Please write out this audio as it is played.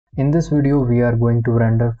In this video, we are going to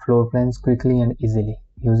render floor plans quickly and easily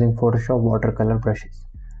using Photoshop watercolor brushes.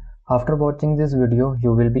 After watching this video,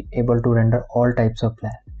 you will be able to render all types of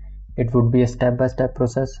plans. It would be a step-by-step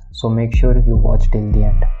process, so make sure you watch till the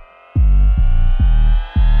end.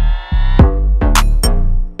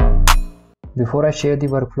 Before I share the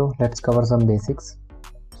workflow, let's cover some basics.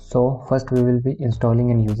 So first we will be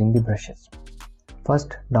installing and using the brushes.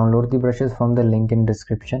 First, download the brushes from the link in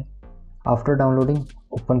description. After downloading,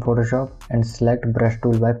 open Photoshop and select brush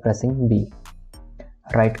tool by pressing B.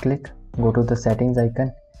 Right click, go to the settings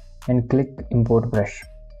icon and click import brush.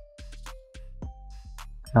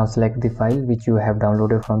 Now select the file which you have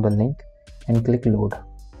downloaded from the link and click load.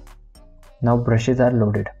 Now brushes are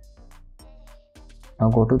loaded.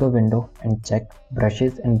 Now go to the window and check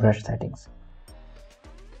brushes and brush settings.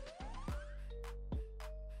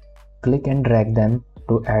 Click and drag them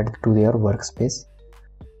to add to your workspace.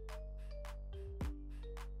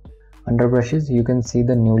 Under brushes, you can see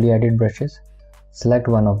the newly added brushes. Select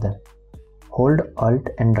one of them. Hold Alt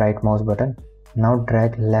and right mouse button. Now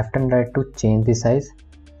drag left and right to change the size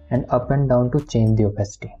and up and down to change the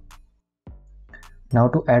opacity. Now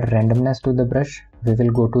to add randomness to the brush, we will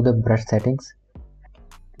go to the brush settings.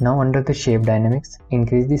 Now under the shape dynamics,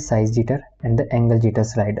 increase the size jitter and the angle jitter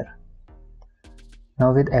slider.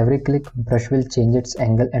 Now with every click, brush will change its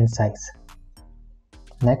angle and size.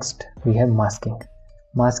 Next, we have masking.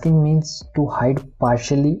 Masking means to hide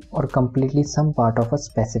partially or completely some part of a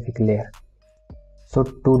specific layer. So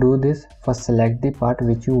to do this, first select the part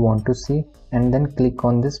which you want to see and then click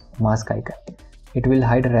on this mask icon. It will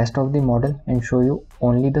hide the rest of the model and show you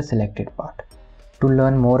only the selected part. To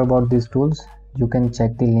learn more about these tools, you can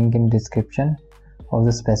check the link in description of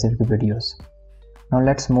the specific videos. Now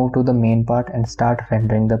let's move to the main part and start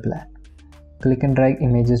rendering the plan. Click and drag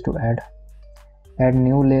images to add. Add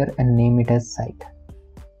new layer and name it as site.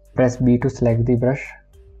 Press B to select the brush.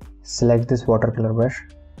 Select this watercolor brush.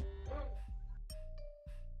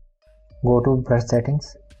 Go to brush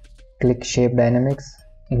settings. Click shape dynamics.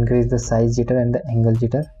 Increase the size jitter and the angle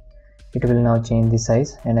jitter. It will now change the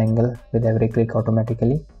size and angle with every click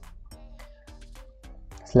automatically.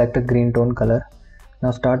 Select a green tone color.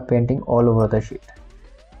 Now start painting all over the sheet.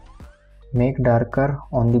 Make darker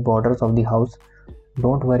on the borders of the house.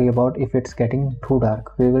 Don't worry about if it's getting too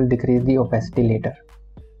dark. We will decrease the opacity later.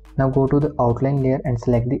 Now go to the outline layer and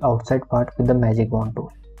select the outside part with the magic wand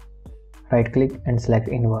tool. Right click and select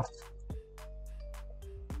inverse.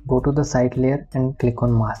 Go to the side layer and click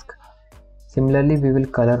on mask. Similarly, we will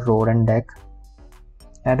color road and deck.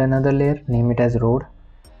 Add another layer, name it as road.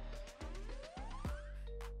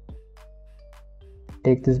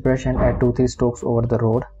 Take this brush and add 2-3 strokes over the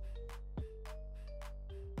road.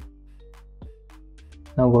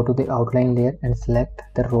 Now go to the outline layer and select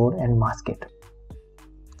the road and mask it.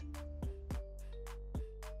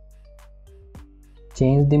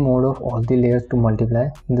 Change the mode of all the layers to multiply.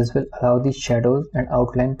 This will allow the shadows and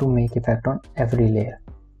outline to make effect on every layer.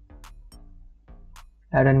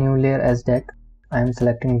 Add a new layer as deck. I am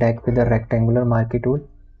selecting deck with the rectangular marquee tool.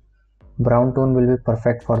 Brown tone will be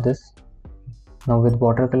perfect for this. Now with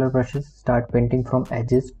watercolor brushes, start painting from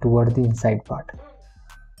edges toward the inside part.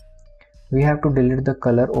 We have to delete the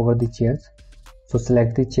color over the chairs. So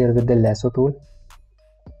select the chair with the lasso tool.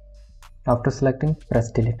 After selecting, press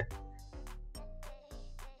delete.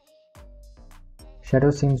 Shadow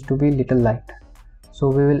seems to be little light. So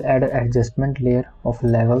we will add an adjustment layer of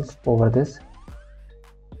levels over this.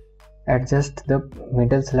 Adjust the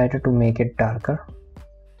middle slider to make it darker.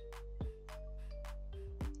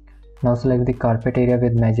 Now select the carpet area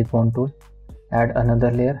with magic wand tool. Add another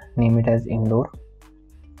layer, name it as indoor.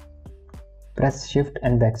 Press shift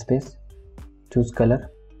and backspace. Choose color.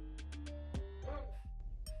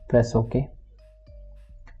 Press OK.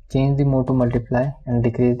 Change the mode to multiply and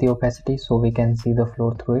decrease the opacity so we can see the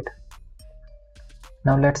floor through it.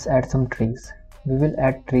 Now let's add some trees. We will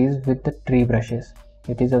add trees with the tree brushes.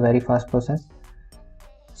 It is a very fast process.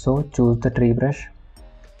 So choose the tree brush.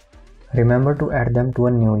 Remember to add them to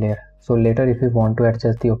a new layer. So later if we want to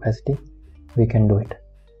adjust the opacity, we can do it.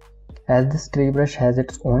 As this tree brush has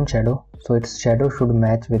its own shadow, so its shadow should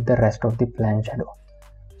match with the rest of the plan shadow.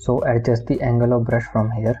 So adjust the angle of brush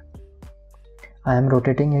from here. I am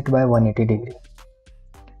rotating it by 180 degree.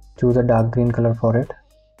 Choose a dark green color for it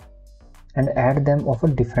and add them of a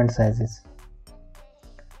different sizes.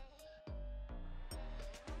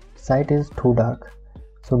 Site is too dark,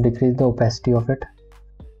 so decrease the opacity of it.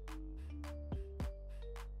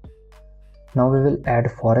 Now we will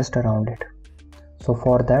add forest around it. So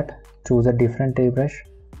for that, choose a different tree brush.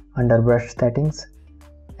 Under brush settings,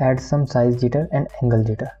 add some size jitter and angle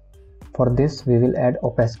jitter. For this we will add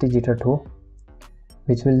opacity jitter too,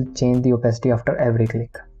 which will change the opacity after every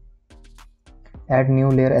click. Add new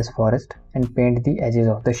layer as forest and paint the edges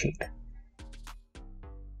of the sheet.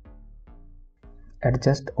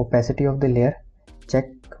 Adjust opacity of the layer. Check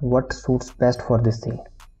what suits best for this scene.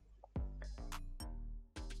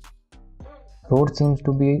 Road seems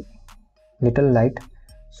to be little light,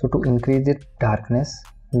 so to increase its darkness,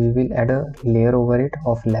 we will add a layer over it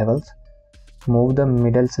of levels. Move the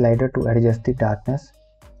middle slider to adjust the darkness.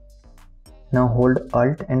 Now hold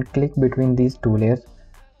Alt and click between these two layers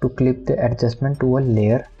to clip the adjustment to a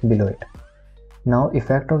layer below it. Now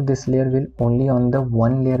effect of this layer will only on the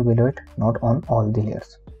one layer below it, not on all the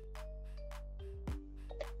layers.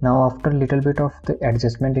 Now after little bit of the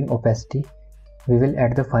adjustment in opacity, we will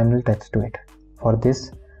add the final touch to it. For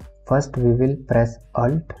this, first we will press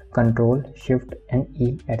Alt, Ctrl, Shift and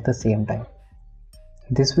E at the same time.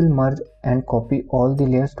 This will merge and copy all the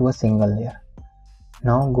layers to a single layer.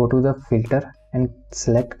 Now go to the filter and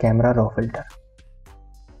select camera raw filter.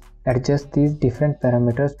 Adjust these different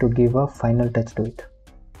parameters to give a final touch to it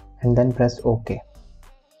and then press OK.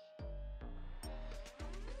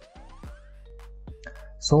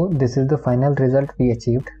 So this is the final result we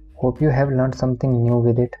achieved. Hope you have learned something new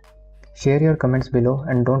with it. Share your comments below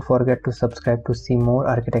and don't forget to subscribe to see more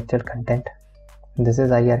architectural content. This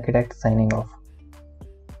is iArchitect signing off.